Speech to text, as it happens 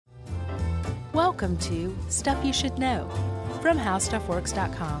Welcome to Stuff You Should Know from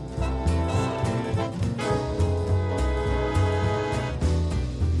HowStuffWorks.com.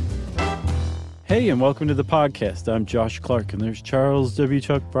 Hey, and welcome to the podcast. I'm Josh Clark, and there's Charles W.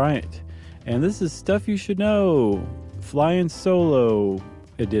 Chuck Bryant. And this is Stuff You Should Know, Flying Solo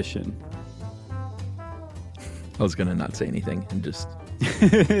edition. I was going to not say anything and just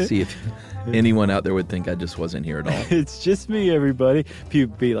see if anyone out there would think I just wasn't here at all. It's just me, everybody.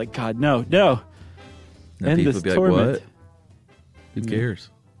 People be like, God, no. And End people this would be like, torment. what? Who cares?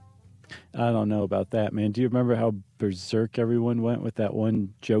 I don't know about that, man. Do you remember how berserk everyone went with that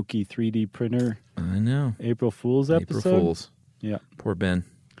one jokey 3D printer? I know. April Fool's episode? April Fools. Yeah. Poor Ben.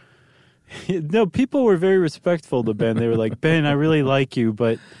 No, people were very respectful to Ben. They were like, Ben, I really like you,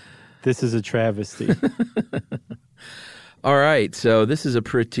 but this is a travesty. All right, so this is a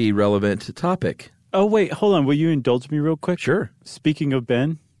pretty relevant topic. Oh, wait, hold on. Will you indulge me real quick? Sure. Speaking of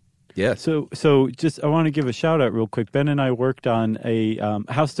Ben. Yes. So just I want to give a shout out real quick. Ben and I worked on a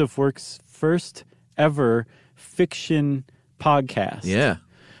How Stuff Works first ever fiction podcast. Yeah.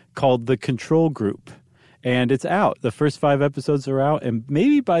 Called The Control Group. And it's out. The first 5 episodes are out. And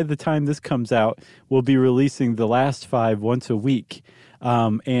maybe by the time this comes out, we'll be releasing the last 5 once a week.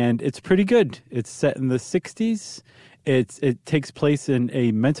 And it's pretty good. It's set in the 60s. It takes place in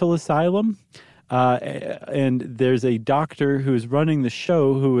a mental asylum. And there's a doctor who is running the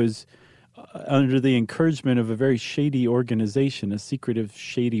show who is under the encouragement of a very shady organization, a secretive,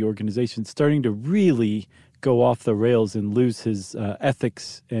 shady organization, starting to really go off the rails and lose his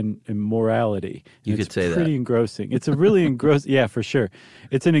ethics and morality. You could say that. It's pretty engrossing. It's a really engrossing, yeah, for sure.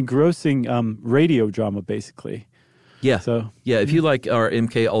 It's an engrossing radio drama, basically. Yeah. So yeah, if you like our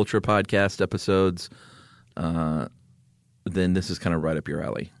MK Ultra podcast episodes, then this is kind of right up your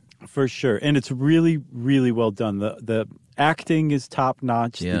alley. For sure. And it's really, really well done. The acting is top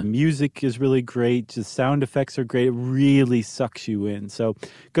notch. Yeah. The music is really great. The sound effects are great. It really sucks you in. So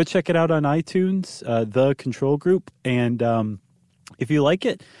go check it out on iTunes, The Control Group. And if you like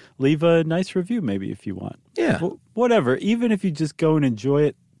it, leave a nice review maybe if you want. Yeah. Whatever. Even if you just go and enjoy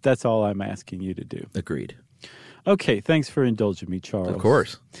it, that's all I'm asking you to do. Agreed. Okay. Thanks for indulging me, Charles. Of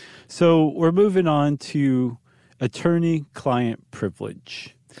course. So we're moving on to attorney-client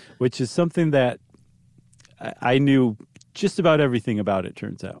privilege, which is something that I knew just about everything about, it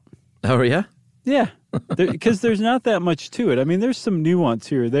turns out. Oh, yeah? Yeah, because there's not that much to it. I mean, there's some nuance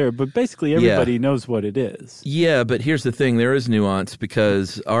here or there, but basically everybody knows what it is. Yeah, but here's the thing. There is nuance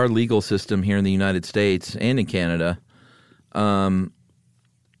because our legal system here in the United States and in Canada are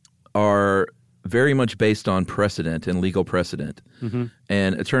very much based on precedent and legal precedent. Mm-hmm.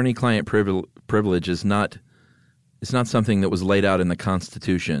 And attorney-client privilege is not... It's not something that was laid out in the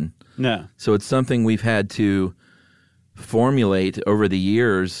Constitution. No. So it's something we've had to formulate over the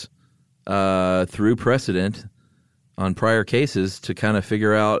years through precedent on prior cases to kind of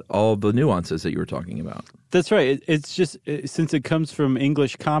figure out all the nuances that you were talking about. That's right. It's just, since it comes from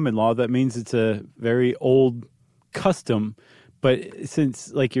English common law, that means it's a very old custom. But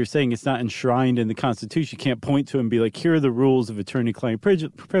since, like you're saying, it's not enshrined in the Constitution, you can't point to it and be like, here are the rules of attorney-client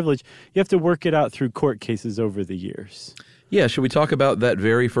privilege. You have to work it out through court cases over the years. Yeah, should we talk about that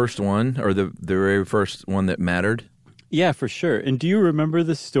very first one, or the very first one that mattered? Yeah, for sure. And do you remember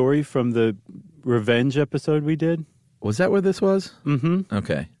the story from the Revenge episode we did? Was that what this was? Mm-hmm.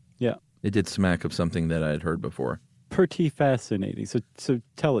 Okay. Yeah. It did smack of something that I had heard before. Pretty fascinating. So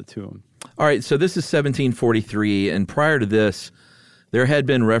tell it to him. All right, so this is 1743, and prior to this, there had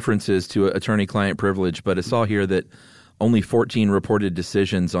been references to attorney-client privilege, but I saw here that only 14 reported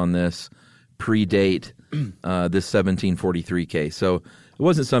decisions on this predate this 1743 case. So it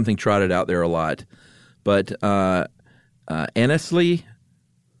wasn't something trotted out there a lot. But Annesley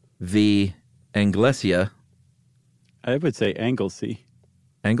v. Anglesia. I would say Anglesey.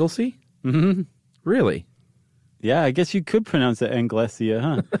 Anglesey? Mm-hmm. Really? Yeah, I guess you could pronounce it Anglesia,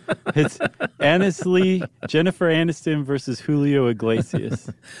 huh? It's Annesley, Jennifer Aniston versus Julio Iglesias.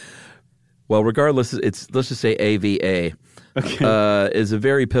 Well, regardless, let's just say AVA. Okay. Is a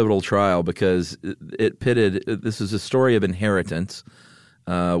very pivotal trial because it pitted. This is a story of inheritance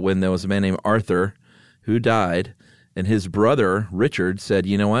when there was a man named Arthur who died, and his brother Richard said,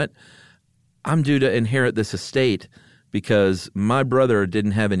 "You know what? I'm due to inherit this estate because my brother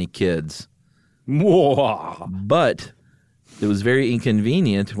didn't have any kids." But it was very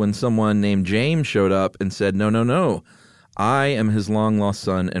inconvenient when someone named James showed up and said, no, I am his long-lost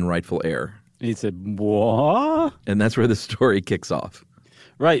son and rightful heir. He said, what? And that's where the story kicks off.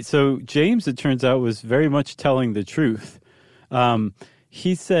 Right. So James, it turns out, was very much telling the truth.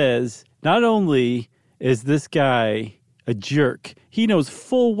 He says, not only is this guy a jerk. He knows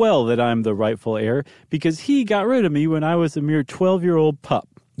full well that I'm the rightful heir because he got rid of me when I was a mere 12-year-old pup.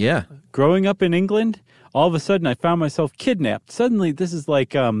 Yeah. Growing up in England, all of a sudden I found myself kidnapped. Suddenly, this is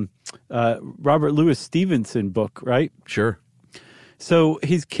like Robert Louis Stevenson book, right? Sure. So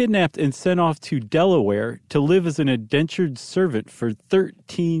he's kidnapped and sent off to Delaware to live as an indentured servant for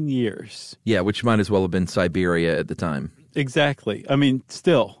 13 years. Yeah, which might as well have been Siberia at the time. Exactly. I mean,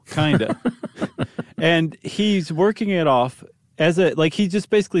 still, kind of. And he's working it off as he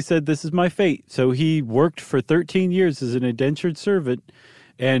just basically said, this is my fate. So he worked for 13 years as an indentured servant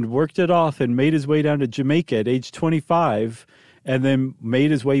and worked it off and made his way down to Jamaica at age 25 and then made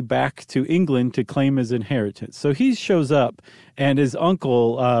his way back to England to claim his inheritance. So he shows up, and his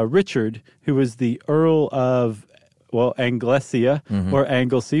uncle, Richard, who was the Earl of, Anglesia or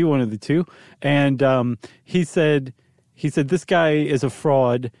Anglesey, one of the two, and he said, this guy is a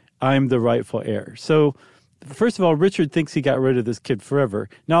fraud. I'm the rightful heir. So first of all, Richard thinks he got rid of this kid forever.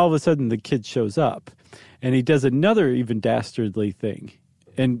 Now all of a sudden the kid shows up, and he does another even dastardly thing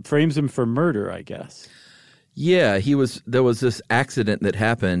and frames him for murder, I guess. Yeah, there was this accident that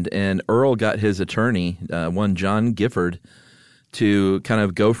happened, and Earl got his attorney, one John Gifford, to kind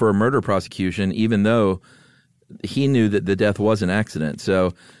of go for a murder prosecution, even though he knew that the death was an accident.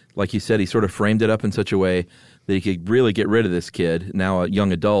 So, like you said, he sort of framed it up in such a way that he could really get rid of this kid, now a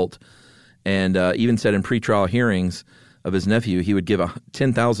young adult, and even said in pretrial hearings of his nephew, he would give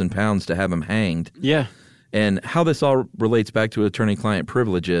 £10,000 to have him hanged. Yeah. And how this all relates back to attorney-client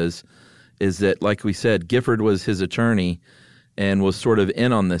privileges is that, like we said, Gifford was his attorney and was sort of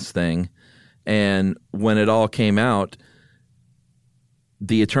in on this thing. And when it all came out,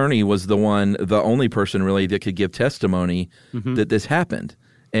 the attorney was the only person really that could give testimony that this happened.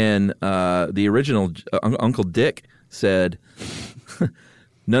 And the original Uncle Dick said,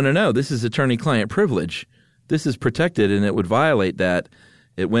 no, this is attorney-client privilege. This is protected, and it would violate that.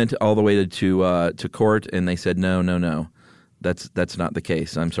 It went all the way to court, and they said, no, that's not the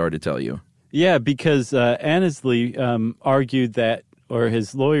case. I'm sorry to tell you. Yeah, because Annesley argued that, or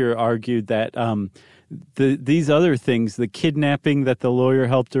his lawyer argued that these other things, the kidnapping that the lawyer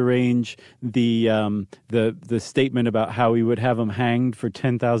helped arrange, the statement about how he would have him hanged for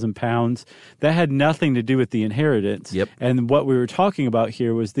 £10,000, that had nothing to do with the inheritance. Yep. And what we were talking about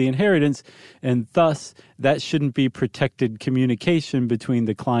here was the inheritance, and thus that shouldn't be protected communication between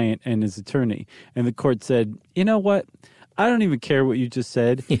the client and his attorney. And the court said, you know what? I don't even care what you just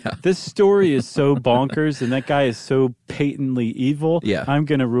said. Yeah. This story is so bonkers and that guy is so patently evil. Yeah. I'm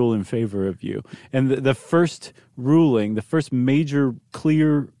going to rule in favor of you. And the first ruling, the first major,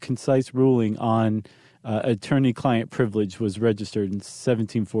 clear, concise ruling on attorney-client privilege was registered in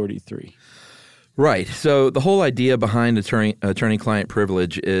 1743. Right. So the whole idea behind attorney-client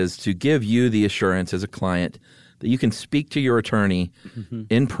privilege is to give you the assurance as a client that you can speak to your attorney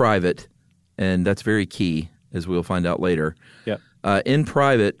in private, and that's very key, as we'll find out later, in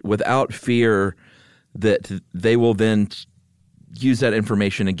private without fear that they will then use that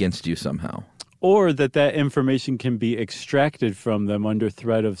information against you somehow. Or that information can be extracted from them under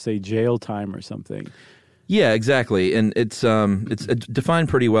threat of, say, jail time or something. Yeah, exactly. And it's defined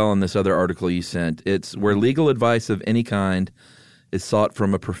pretty well in this other article you sent. It's where legal advice of any kind is sought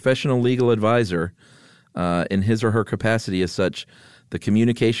from a professional legal advisor in his or her capacity as such. The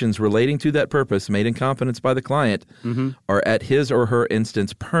communications relating to that purpose made in confidence by the client are at his or her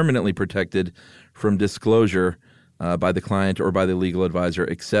instance permanently protected from disclosure by the client or by the legal advisor,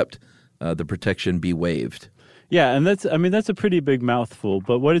 except the protection be waived. Yeah, and that's a pretty big mouthful,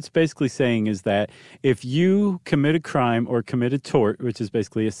 but what it's basically saying is that if you commit a crime or commit a tort, which is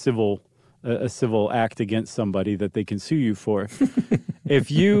basically a civil act against somebody that they can sue you for, if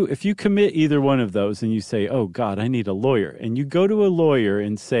you commit either one of those and you say, oh God, I need a lawyer, and you go to a lawyer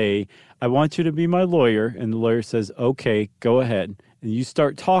and say, I want you to be my lawyer, and the lawyer says, okay, go ahead, and you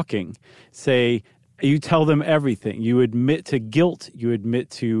start talking, you tell them everything, you admit to guilt, you admit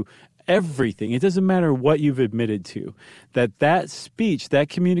to everything. It doesn't matter what you've admitted to. That speech, that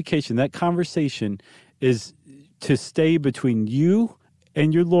communication, that conversation is to stay between you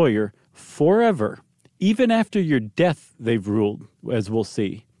and your lawyer forever, even after your death, they've ruled, as we'll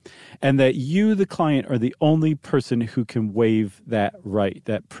see. And that you, the client, are the only person who can waive that right,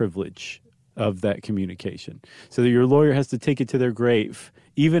 that privilege of that communication. So that your lawyer has to take it to their grave,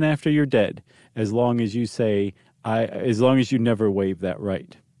 even after you're dead, as long as you say, as long as you never waive that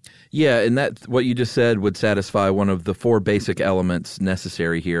right. Yeah, and that what you just said would satisfy one of the four basic elements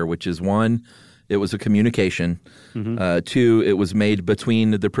necessary here, which is one, it was a communication. Two, it was made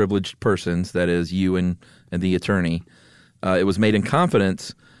between the privileged persons, that is you and the attorney. It was made in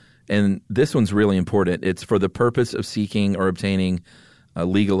confidence. And this one's really important. It's for the purpose of seeking or obtaining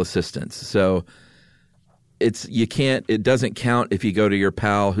legal assistance. So it doesn't count if you go to your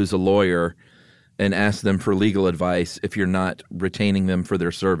pal who's a lawyer and ask them for legal advice if you're not retaining them for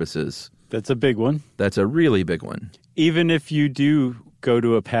their services. That's a big one. That's a really big one. Even if you do go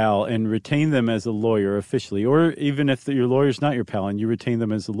to a pal and retain them as a lawyer officially, or even if your lawyer's not your pal and you retain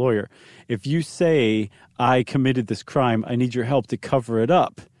them as a lawyer, if you say, I committed this crime, I need your help to cover it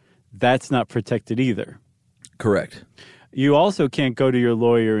up, that's not protected either. Correct. You also can't go to your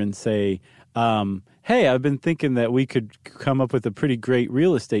lawyer and say, hey, I've been thinking that we could come up with a pretty great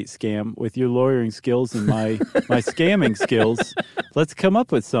real estate scam with your lawyering skills and my scamming skills. Let's come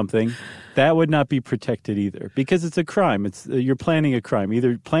up with something. That would not be protected either because it's a crime. You're planning a crime,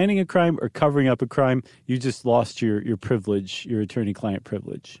 either planning a crime or covering up a crime. You just lost your privilege, your attorney-client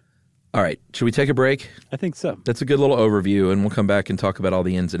privilege. All right. Should we take a break? I think so. That's a good little overview, and we'll come back and talk about all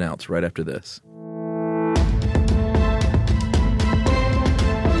the ins and outs right after this.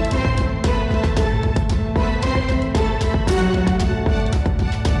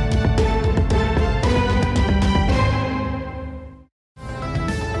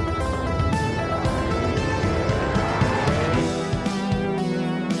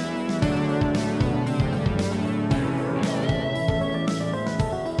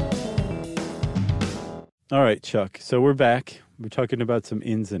 All right, Chuck. So we're back. We're talking about some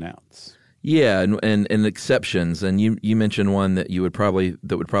ins and outs. Yeah, and exceptions. And you mentioned one that would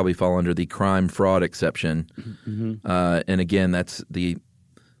probably fall under the crime fraud exception. Mm-hmm. And again, that's the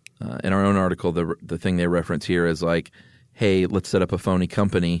in our own article, the thing they reference here is like, hey, let's set up a phony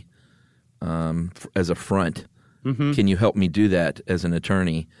company as a front. Mm-hmm. Can you help me do that as an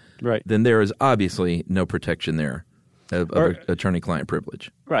attorney? Right. Then there is obviously no protection there of attorney-client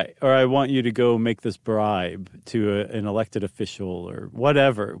privilege. Right. Or I want you to go make this bribe to an elected official or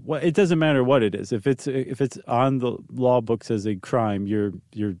whatever. It doesn't matter what it is. If it's on the law books as a crime, you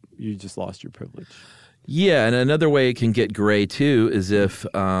just lost your privilege. Yeah, and another way it can get gray too is if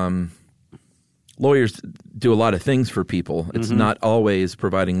lawyers do a lot of things for people. It's mm-hmm. not always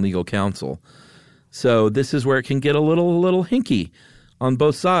providing legal counsel. So this is where it can get a little hinky on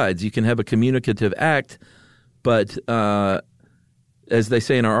both sides. You can have a communicative act, but as they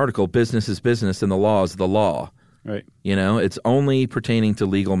say in our article, business is business and the law is the law. Right. You know, it's only pertaining to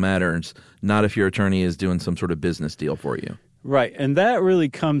legal matters, not if your attorney is doing some sort of business deal for you. Right. And that really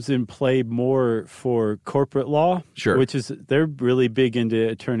comes in play more for corporate law, sure. which is they're really big into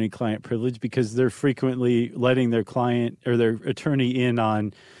attorney-client privilege because they're frequently letting their client or their attorney in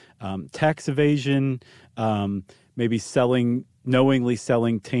on tax evasion, maybe knowingly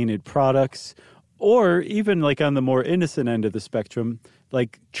selling tainted products, or even like on the more innocent end of the spectrum,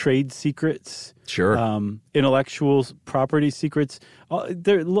 like trade secrets, sure, intellectual property secrets.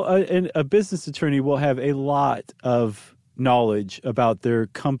 A business attorney will have a lot of knowledge about their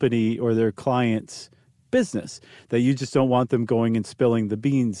company or their client's business that you just don't want them going and spilling the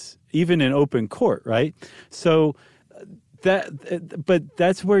beans, even in open court, right? So but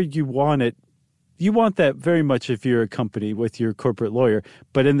that's where you want it. You want that very much if you're a company with your corporate lawyer.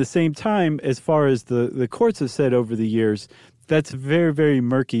 But in the same time, as far as the courts have said over the years, that's very, very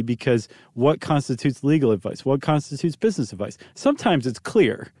murky because what constitutes legal advice? What constitutes business advice? Sometimes it's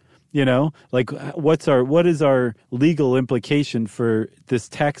clear, you know, like what is our legal implication for this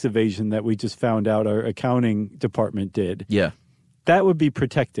tax evasion that we just found out our accounting department did? Yeah. That would be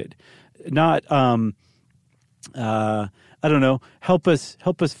protected. Not I don't know, help us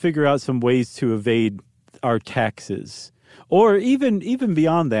figure out some ways to evade our taxes. Or even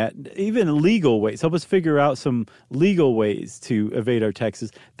beyond that, even legal ways. Help us figure out some legal ways to evade our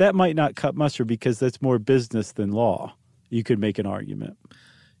taxes. That might not cut mustard because that's more business than law. You could make an argument.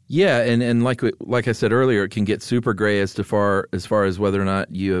 Yeah, and like I said earlier, it can get super gray as far as whether or not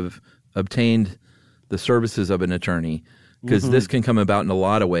you have obtained the services of an attorney. Because mm-hmm. this can come about in a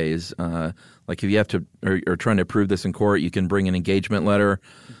lot of ways. Like if you have to, or trying to prove this in court, you can bring an engagement letter,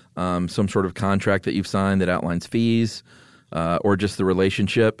 some sort of contract that you've signed that outlines fees, or just the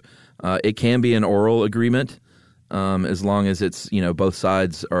relationship. It can be an oral agreement, as long as it's, both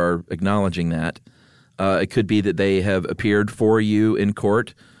sides are acknowledging that. It could be that they have appeared for you in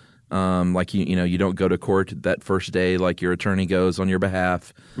court. Like you don't go to court that first day, like your attorney goes on your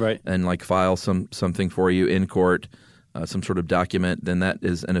behalf, right? And like file something for you in court. Some sort of document, then that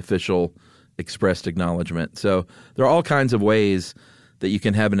is an official expressed acknowledgement. So there are all kinds of ways that you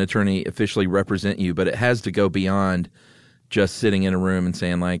can have an attorney officially represent you, but it has to go beyond just sitting in a room and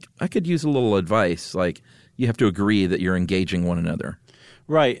saying, like, I could use a little advice. Like, you have to agree that you're engaging one another.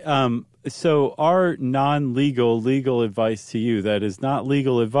 Right. So our non-legal legal advice to you, that is not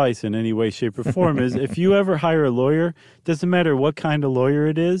legal advice in any way, shape, or form, is if you ever hire a lawyer, doesn't matter what kind of lawyer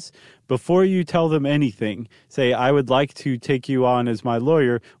it is, before you tell them anything, say, I would like to take you on as my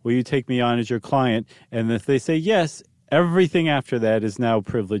lawyer. Will you take me on as your client? And if they say yes, everything after that is now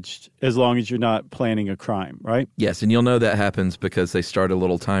privileged as long as you're not planning a crime, right? Yes, and you'll know that happens because they start a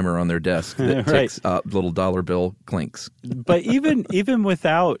little timer on their desk that Right. ticks up, little dollar bill clinks. But even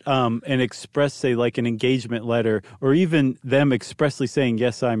without an express, say, like an engagement letter, or even them expressly saying,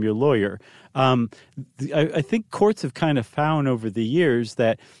 yes, I'm your lawyer, I think courts have kind of found over the years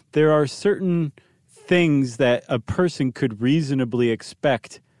that there are certain things that a person could reasonably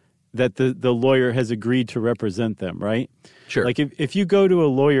expect that the lawyer has agreed to represent them, right? Sure. Like if you go to a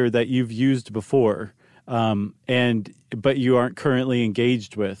lawyer that you've used before, but you aren't currently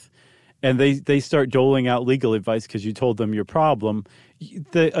engaged with, and they start doling out legal advice because you told them your problem,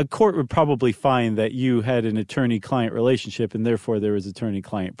 a court would probably find that you had an attorney-client relationship and therefore there was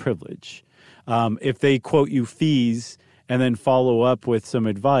attorney-client privilege. If they quote you fees and then follow up with some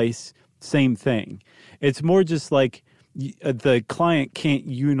advice, same thing. It's more just like the client can't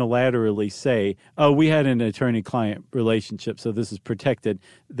unilaterally say, oh, we had an attorney-client relationship, so this is protected.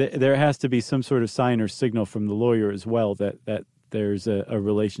 There has to be some sort of sign or signal from the lawyer as well that there's a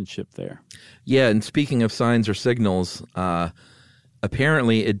relationship there. Yeah, and speaking of signs or signals,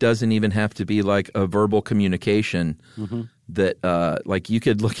 apparently it doesn't even have to be like a verbal communication that like you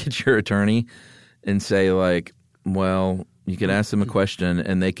could look at your attorney and say like, well, you could ask them a question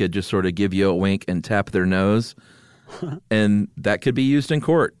and they could just sort of give you a wink and tap their nose. And that could be used in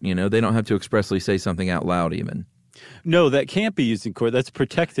court. You know, they don't have to expressly say something out loud even. No, that can't be used in court. That's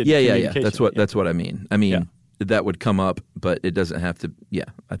protected communication. That's what I mean. I mean, that would come up, but it doesn't have to. Yeah,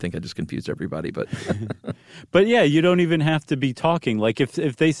 I think I just confused everybody. But but yeah, you don't even have to be talking. Like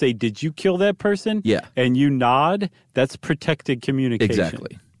if they say, did you kill that person? Yeah. And you nod, that's protected communication.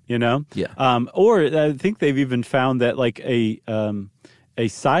 Exactly. You know? Yeah. Or I think they've even found that like a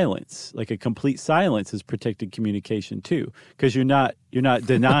silence, like a complete silence, is protected communication too, because you're not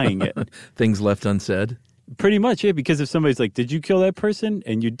denying it. Things left unsaid. Pretty much, yeah. Because if somebody's like, "Did you kill that person?"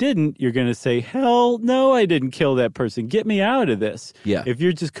 and you didn't, you're going to say, "Hell no, I didn't kill that person. Get me out of this." Yeah. If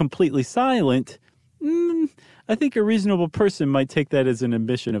you're just completely silent, I think a reasonable person might take that as an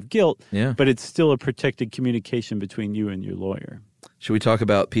admission of guilt. Yeah. But it's still a protected communication between you and your lawyer. Should we talk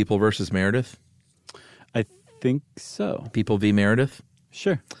about People versus Meredith? I think so. People v. Meredith.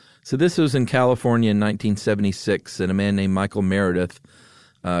 Sure. So this was in California in 1976, and a man named Michael Meredith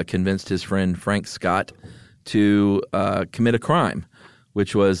convinced his friend Frank Scott to commit a crime,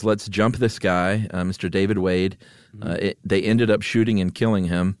 which was, let's jump this guy, Mr. David Wade. They ended up shooting and killing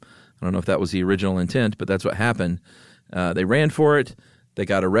him. I don't know if that was the original intent, but that's what happened. They ran for it. They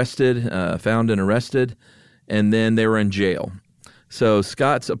got arrested, found and arrested, and then they were in jail. So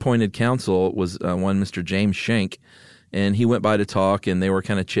Scott's appointed counsel was one Mr. James Schenck, and he went by to talk, and they were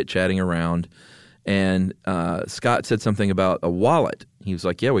kind of chit-chatting around. And Scott said something about a wallet. He was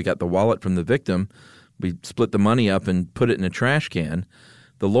like, yeah, we got the wallet from the victim. We split the money up and put it in a trash can.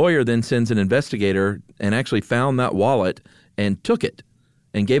 The lawyer then sends an investigator and actually found that wallet and took it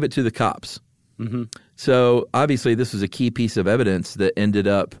and gave it to the cops. Mm-hmm. So obviously this was a key piece of evidence that ended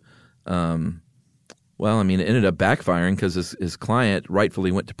up, it ended up backfiring because his client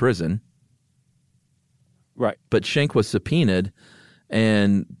rightfully went to prison. Right. But Schenck was subpoenaed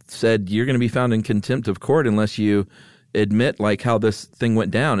and said, you're going to be found in contempt of court unless you admit like how this thing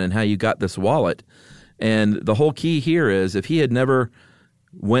went down and how you got this wallet. And the whole key here is if he had never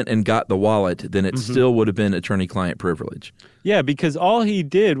went and got the wallet, then it still would have been attorney-client privilege. Yeah, because all he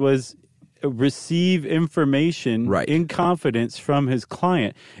did was receive information in confidence from his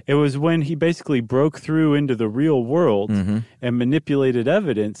client. It was when he basically broke through into the real world and manipulated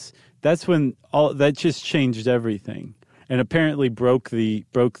evidence. That's when all that just changed everything, and apparently broke the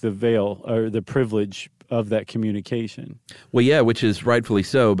veil or the privilege of that communication. Well, yeah, which is rightfully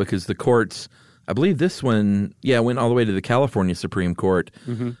so, because the courts, I believe this one, went all the way to the California Supreme Court.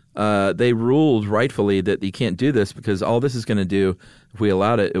 They ruled rightfully that you can't do this because all this is going to do, if we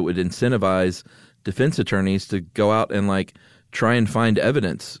allowed it, it would incentivize defense attorneys to go out and like try and find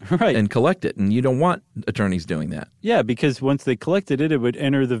evidence and collect it. And you don't want attorneys doing that. Yeah, because once they collected it, it would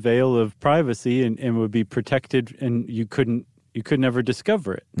enter the veil of privacy and would be protected, and you couldn't ever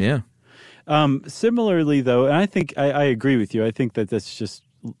discover it. Yeah. Similarly, though, and I think I agree with you. I think that that's just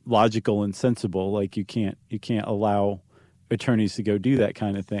logical and sensible. Like you can't allow attorneys to go do that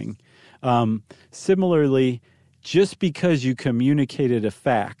kind of thing. Similarly, just because you communicated a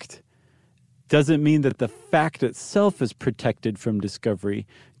fact doesn't mean that the fact itself is protected from discovery,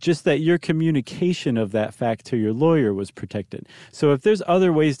 just that your communication of that fact to your lawyer was protected. So if there's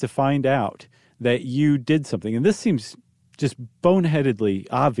other ways to find out that you did something, and this seems just boneheadedly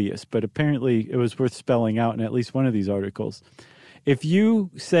obvious, but apparently it was worth spelling out in at least one of these articles. If you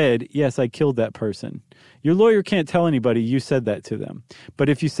said, yes, I killed that person, your lawyer can't tell anybody you said that to them. But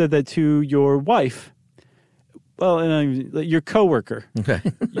if you said that to your wife, well, your coworker, Okay.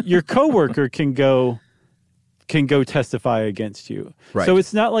 your coworker can go testify against you. Right. So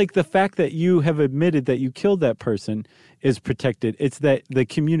it's not like the fact that you have admitted that you killed that person is protected. It's that the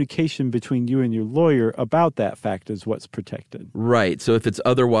communication between you and your lawyer about that fact is what's protected. Right. So if it's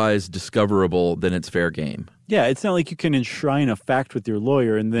otherwise discoverable, then it's fair game. Yeah, it's not like you can enshrine a fact with your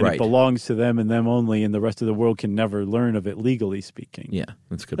lawyer and then Right. it belongs to them and them only, and the rest of the world can never learn of it legally speaking. Yeah,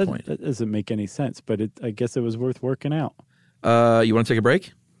 that's a good point. That doesn't make any sense, but I guess it was worth working out. You want to take a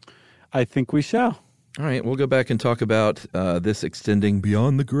break? I think we shall. All right, we'll go back and talk about this extending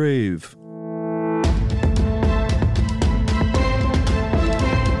beyond the grave.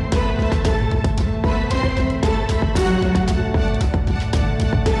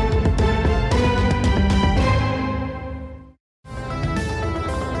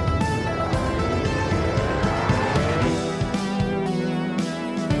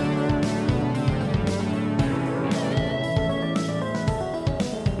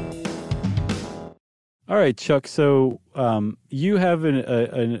 All right, Chuck. So you have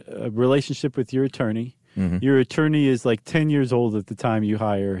a relationship with your attorney. Mm-hmm. Your attorney is like 10 years old at the time you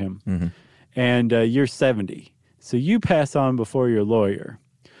hire him, mm-hmm. and you're 70. So you pass on before your lawyer.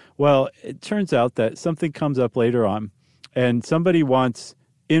 Well, it turns out that something comes up later on, and somebody wants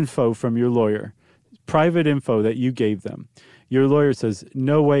info from your lawyer, private info that you gave them. Your lawyer says,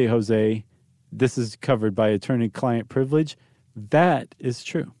 "No way, Jose. This is covered by attorney-client privilege." That is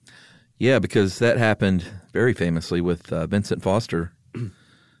true. Yeah, because that happened very famously with Vincent Foster,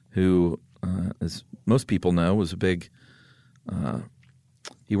 who, as most people know, was a big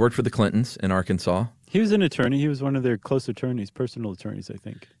he worked for the Clintons in Arkansas. He was an attorney. He was one of their close attorneys, personal attorneys, I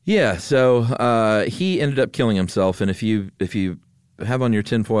think. Yeah, so he ended up killing himself. And if you have on your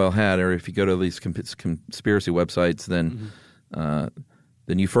tinfoil hat, or if you go to these conspiracy websites, then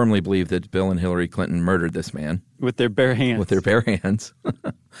then you firmly believe that Bill and Hillary Clinton murdered this man. With their bare hands. With their bare hands.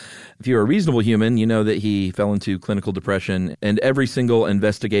 If you're a reasonable human, you know that he fell into clinical depression, and every single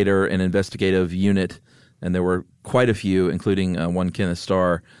investigator and investigative unit, and there were quite a few, including one Kenneth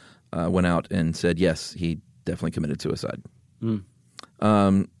Starr, went out and said, yes, he definitely committed suicide.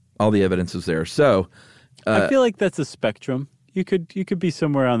 All the evidence is there. So I feel like that's a spectrum. You could be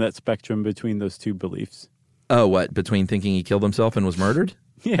somewhere on that spectrum between those two beliefs. Oh, what? Between thinking he killed himself and was murdered?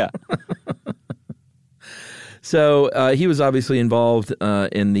 Yeah. So he was obviously involved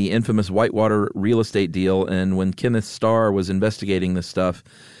in the infamous Whitewater real estate deal, and when Kenneth Starr was investigating this stuff,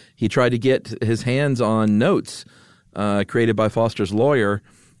 he tried to get his hands on notes created by Foster's lawyer,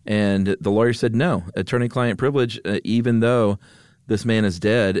 and the lawyer said no, attorney-client privilege, even though this man is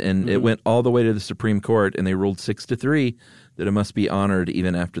dead, and it went all the way to the Supreme Court, and they ruled 6-3 that it must be honored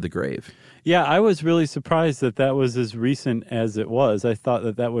even after the grave. Yeah, I was really surprised that was as recent as it was. I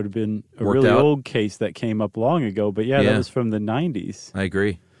thought that would have been a Worked really out. old case that came up long ago. But yeah, that was from the 90s. I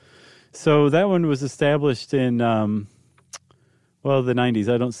agree. So that one was established in, the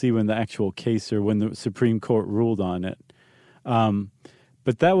 90s. I don't see when the actual case or when the Supreme Court ruled on it.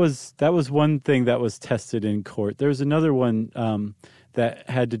 But that was one thing that was tested in court. There was another one that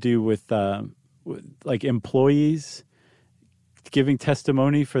had to do with like employees giving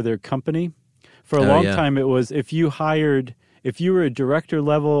testimony for their company. For a long time, it was if you were a director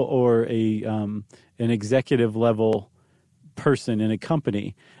level or an executive level person in a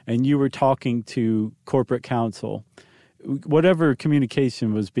company, and you were talking to corporate counsel, whatever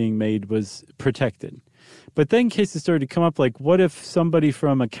communication was being made was protected. But then cases started to come up like, what if somebody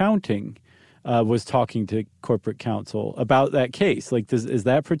from accounting was talking to corporate counsel about that case? Like, is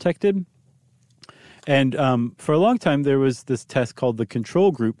that protected? And for a long time, there was this test called the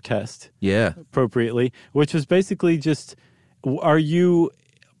control group test, appropriately, which was basically just, are you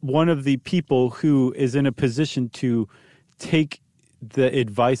one of the people who is in a position to take the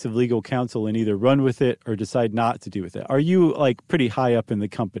advice of legal counsel and either run with it or decide not to do with it? Are you like pretty high up in the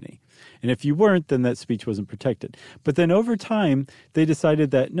company? And if you weren't, then that speech wasn't protected. But then over time, they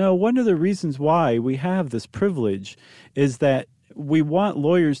decided that, no, one of the reasons why we have this privilege is that we want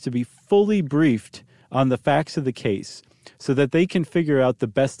lawyers to be fully briefed on the facts of the case so that they can figure out the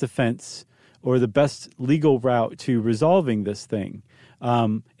best defense or the best legal route to resolving this thing.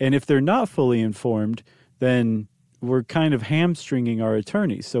 And if they're not fully informed, then we're kind of hamstringing our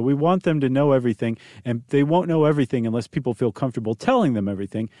attorneys. So we want them to know everything, and they won't know everything unless people feel comfortable telling them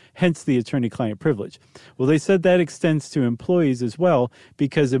everything, hence the attorney-client privilege. Well, they said that extends to employees as well,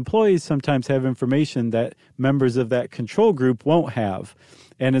 because employees sometimes have information that members of that control group won't have.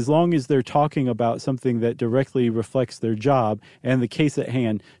 And as long as they're talking about something that directly reflects their job and the case at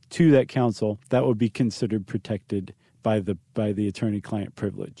hand to that counsel, that would be considered protected by the attorney-client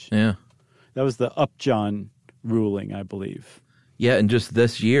privilege. Yeah. That was the Upjohn ruling, I believe. Yeah, and just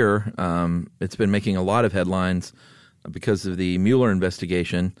this year, it's been making a lot of headlines because of the Mueller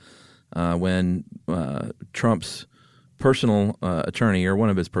investigation when Trump's personal attorney, or one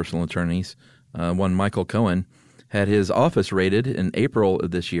of his personal attorneys, one Michael Cohen, had his office raided in April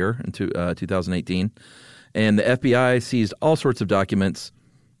of this year, in 2018, and the FBI seized all sorts of documents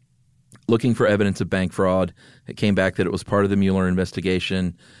looking for evidence of bank fraud. It came back that it was part of the Mueller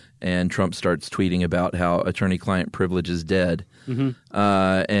investigation, and Trump starts tweeting about how attorney-client privilege is dead. Mm-hmm.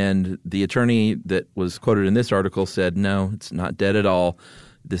 And the attorney that was quoted in this article said, no, it's not dead at all.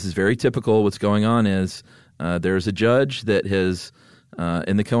 This is very typical. What's going on is there's a judge that has,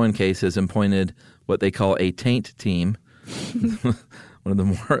 in the Cohen case, has appointed what they call a taint team, one of the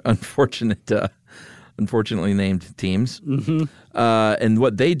more unfortunately named teams. Mm-hmm. And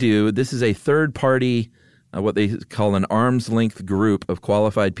what they do, this is a third-party, what they call an arm's-length group of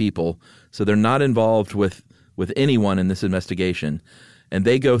qualified people. So they're not involved with anyone in this investigation. And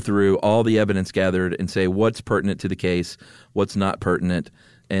they go through all the evidence gathered and say what's pertinent to the case, what's not pertinent,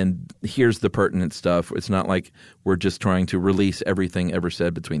 and here's the pertinent stuff. It's not like we're just trying to release everything ever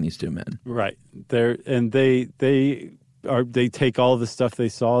said between these two men. Right. They take all the stuff they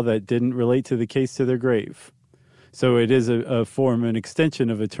saw that didn't relate to the case to their grave. So it is a form, an extension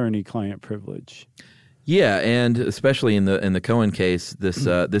of attorney-client privilege. Yeah, and especially in the Cohen case, this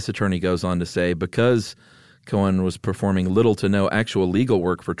attorney goes on to say because Cohen was performing little to no actual legal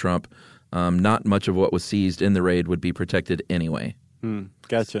work for Trump, not much of what was seized in the raid would be protected anyway.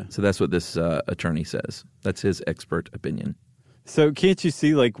 Gotcha. So that's what this attorney says. That's his expert opinion. So can't you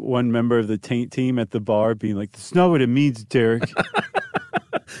see like one member of the taint team at the bar being like, that's not what it means, Derek.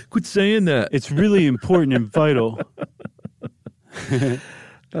 Quit saying that. It's really important and vital.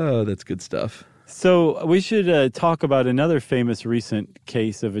 Oh, that's good stuff. So we should talk about another famous recent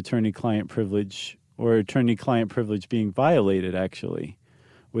case of attorney-client privilege, or attorney-client privilege being violated, actually,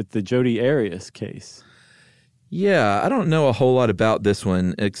 with the Jodi Arias case. Yeah, I don't know a whole lot about this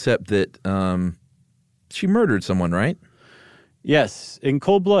one, except that she murdered someone, right? Yes, in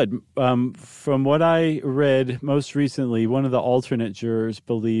cold blood. From what I read most recently, one of the alternate jurors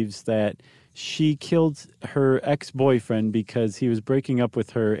believes that she killed her ex-boyfriend because he was breaking up with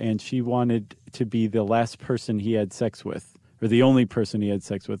her and she wanted to be the last person he had sex with, or the only person he had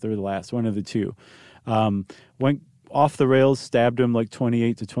sex with, or the last, one of the two. Went off the rails, stabbed him like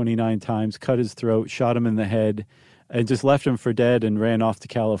 28 to 29 times, cut his throat, shot him in the head, and just left him for dead and ran off to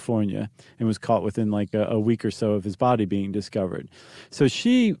California and was caught within like a week or so of his body being discovered. So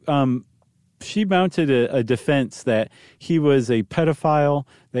she mounted a defense that he was a pedophile,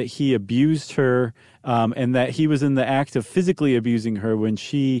 that he abused her, and that he was in the act of physically abusing her when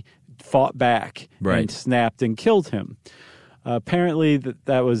she fought back and snapped and killed him. Apparently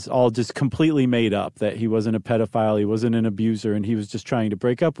that was all just completely made up, that he wasn't a pedophile, he wasn't an abuser, and he was just trying to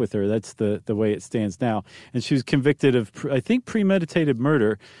break up with her. That's the way it stands now. And she was convicted of, I think, premeditated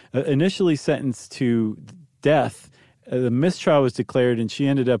murder, initially sentenced to death. The mistrial was declared, and she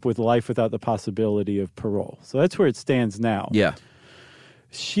ended up with life without the possibility of parole. So that's where it stands now. Yeah.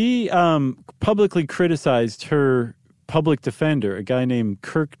 She publicly criticized her public defender, a guy named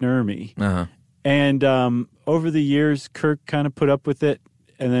Kirk Nurmi. Uh-huh. And over the years, Kirk kind of put up with it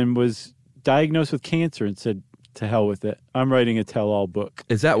and then was diagnosed with cancer and said, to hell with it. I'm writing a tell-all book.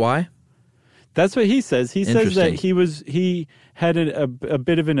 Is that why? That's what he says. He says that he had a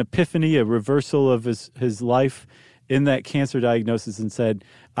bit of an epiphany, a reversal of his life in that cancer diagnosis, and said,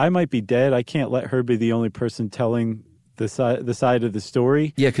 I might be dead. I can't let her be the only person telling the side of the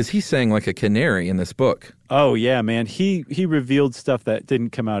story. Yeah, because he's saying like a canary in this book. Oh, yeah, man. He revealed stuff that didn't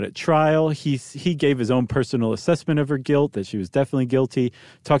come out at trial. He gave his own personal assessment of her guilt, that she was definitely guilty.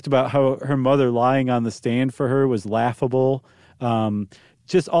 Talked about how her mother lying on the stand for her was laughable.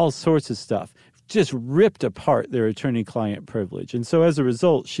 Just all sorts of stuff. Just ripped apart their attorney-client privilege. And so as a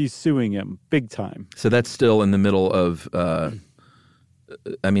result, she's suing him big time. So that's still in the middle of,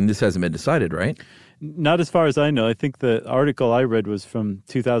 this hasn't been decided, right? Not as far as I know. I think the article I read was from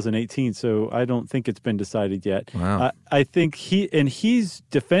 2018, so I don't think it's been decided yet. Wow. I think he's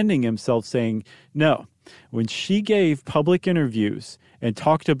defending himself, saying, no, when she gave public interviews and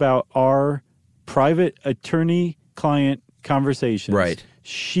talked about our private attorney-client attorney-client conversations. Right.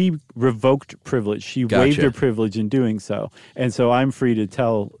 She revoked privilege. She Gotcha. waived her privilege in doing so. And so I'm free to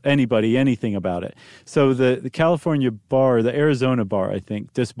tell anybody anything about it. So the California bar, the Arizona bar, I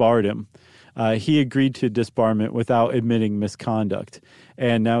think, disbarred him. He agreed to disbarment without admitting misconduct.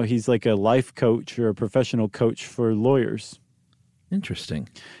 And now he's like a life coach or a professional coach for lawyers. Interesting.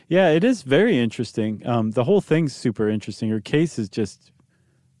 Yeah, it is very interesting. The whole thing's super interesting. Her case is just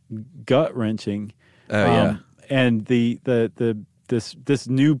gut-wrenching. Oh, yeah. And this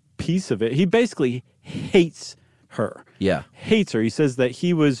new piece of it, he basically hates her. Yeah. Hates her. He says that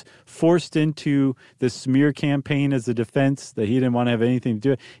he was forced into the smear campaign as a defense, that he didn't want to have anything to do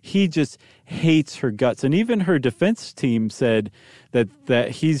with it. He just hates her guts. And even her defense team said that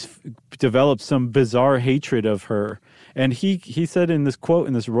he's developed some bizarre hatred of her. And he said in this quote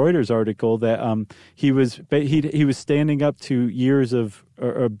in this Reuters article that he was standing up to years of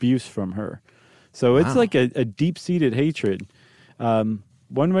abuse from her. So it's like a deep-seated hatred.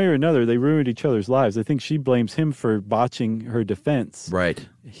 One way or another, they ruined each other's lives. I think she blames him for botching her defense. Right.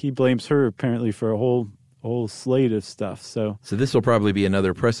 He blames her apparently for a whole slate of stuff. So this will probably be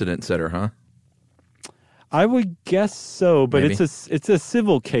another precedent setter, huh? I would guess so, but Maybe. it's a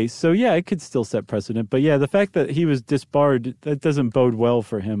civil case, so yeah, it could still set precedent. But yeah, the fact that he was disbarred, that doesn't bode well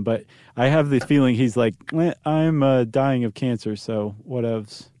for him. But I have the feeling he's like, I'm dying of cancer, so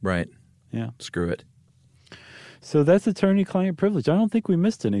whatevs. Right. Yeah. Screw it. So that's attorney-client privilege. I don't think we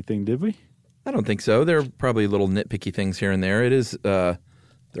missed anything, did we? I don't think so. There are probably little nitpicky things here and there. It is there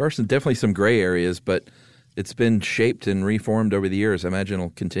are definitely some gray areas, but it's been shaped and reformed over the years. I imagine it'll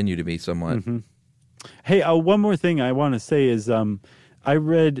continue to be somewhat. Mm-hmm. Hey, one more thing I want to say is I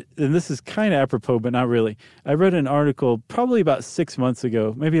read, and this is kind of apropos, but not really. I read an article probably about 6 months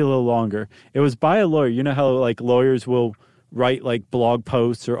ago, maybe a little longer. It was by a lawyer. You know how like lawyers will write like blog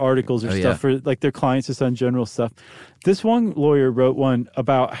posts or articles or stuff for like their clients, just on general stuff. This one lawyer wrote one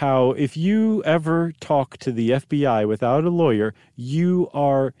about how if you ever talk to the FBI without a lawyer, you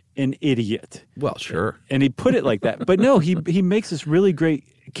are an idiot. Well, sure. And he put it like that. But no, he makes this really great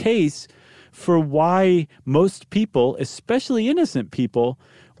case for why most people, especially innocent people,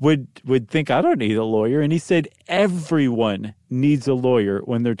 would think, I don't need a lawyer. And he said everyone needs a lawyer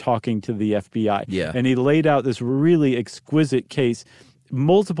when they're talking to the FBI. Yeah. And he laid out this really exquisite case,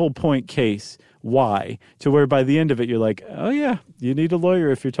 multiple point case, why, to where by the end of it, you're like, oh yeah, you need a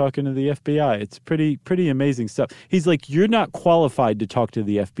lawyer if you're talking to the FBI. It's pretty amazing stuff. He's like, you're not qualified to talk to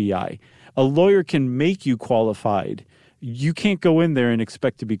the FBI. A lawyer can make you qualified. You can't go in there and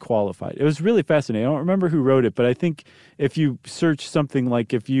expect to be qualified. It was really fascinating. I don't remember who wrote it, but I think if you search something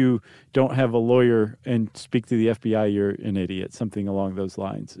like if you don't have a lawyer and speak to the FBI, you're an idiot, something along those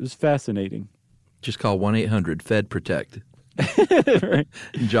lines. It was fascinating. Just call 1-800-FED-PROTECT. Right.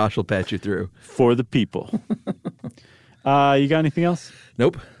 And Josh will patch you through. For the people. You got anything else?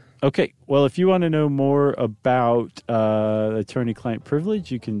 Nope. Okay. Well, if you want to know more about attorney-client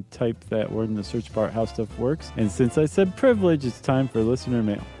privilege, you can type that word in the search bar at How Stuff Works. And since I said privilege, it's time for listener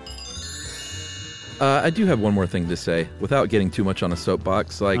mail. I do have one more thing to say without getting too much on a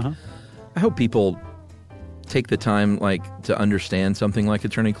soapbox. I hope people take the time to understand something like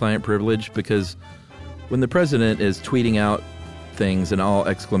attorney-client privilege, because when the president is tweeting out things and all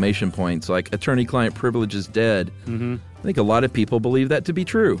exclamation points like attorney-client privilege is dead, I think a lot of people believe that to be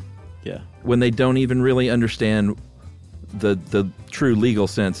true. Yeah. When they don't even really understand the true legal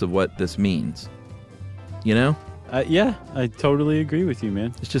sense of what this means. You know? Yeah, I totally agree with you,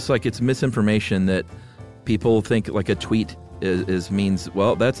 man. It's just like it's misinformation that people think like a tweet is means,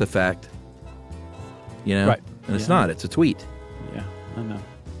 well, that's a fact. You know? Right. And it's not. It's a tweet. Yeah, I know.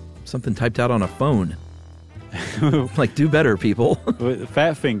 Something typed out on a phone. Like, do better, people. With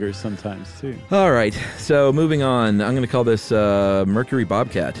fat fingers sometimes, too. All right. So, moving on. I'm going to call this Mercury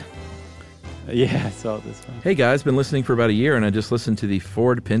Bobcat. Yeah, I saw this one. Hey, guys. Been listening for about a year, and I just listened to the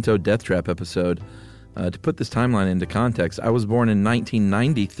Ford Pinto Death Trap episode. To put this timeline into context, I was born in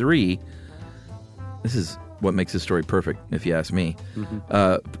 1993. This is what makes this story perfect, if you ask me.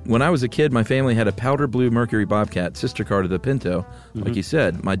 When I was a kid, my family had a powder blue Mercury Bobcat, sister car to the Pinto. Like you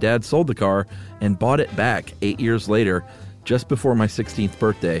said, my dad sold the car and bought it back 8 years later, just before my 16th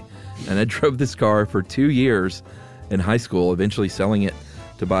birthday. And I drove this car for 2 years in high school, eventually selling it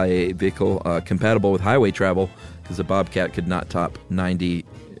to buy a vehicle compatible with highway travel, because the Bobcat could not top 90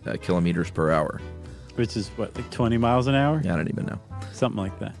 kilometers per hour. Which is, what, like 20 miles an hour? I don't even know. Something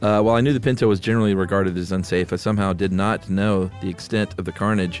like that. While I knew the Pinto was generally regarded as unsafe, I somehow did not know the extent of the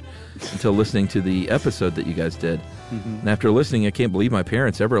carnage until listening to the episode that you guys did. And after listening, I can't believe my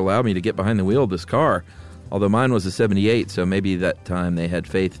parents ever allowed me to get behind the wheel of this car. Although mine was a 78, so maybe that time they had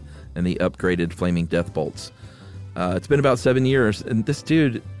faith in the upgraded flaming death bolts. It's been about 7 years, and this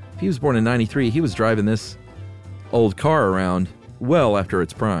dude, he was born in 93. He was driving this old car around well after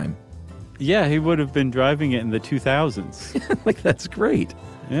its prime. Yeah, he would have been driving it in the 2000s. Like, that's great.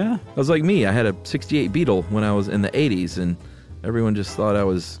 Yeah. I was like me. I had a 68 Beetle when I was in the 80s, and everyone just thought I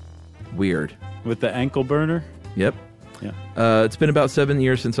was weird. With the ankle burner? Yep. Yeah. It's been about 7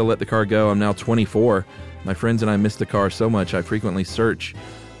 years since I let the car go. I'm now 24. My friends and I miss the car so much, I frequently search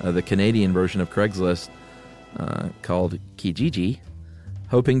the Canadian version of Craigslist called Kijiji,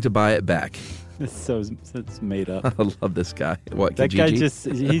 hoping to buy it back. It's made up. I love this guy. What, that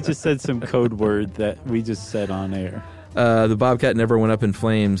Kijiji? guy just said some code word that we just said on air. The Bobcat never went up in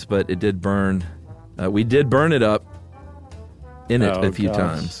flames, but it did burn. We did burn it up in it a few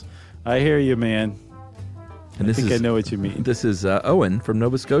times. I hear you, man. And I know what you mean. This is Owen from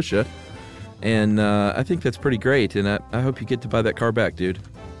Nova Scotia, and I think that's pretty great, and I hope you get to buy that car back, dude.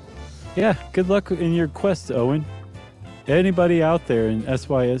 Yeah, good luck in your quest, Owen. Anybody out there in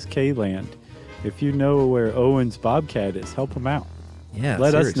SYSK land, if you know where Owen's Bobcat is, help him out. Yeah,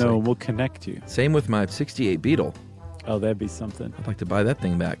 Let seriously. us know and we'll connect you. Same with my 68 Beetle. Oh, that'd be something. I'd like to buy that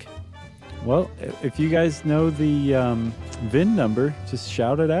thing back. Well, if you guys know the VIN number, just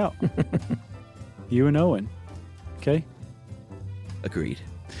shout it out. You and Owen. Okay? Agreed.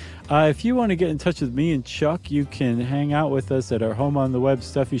 If you want to get in touch with me and Chuck, you can hang out with us at our home on the web,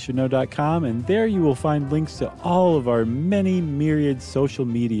 StuffYouShouldKnow.com, and there you will find links to all of our many myriad social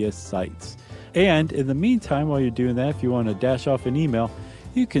media sites. And in the meantime, while you're doing that, if you want to dash off an email,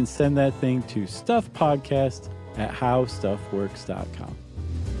 you can send that thing to stuffpodcast@howstuffworks.com.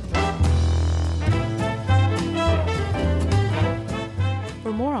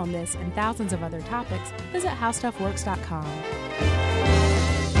 For more on this and thousands of other topics, visit howstuffworks.com.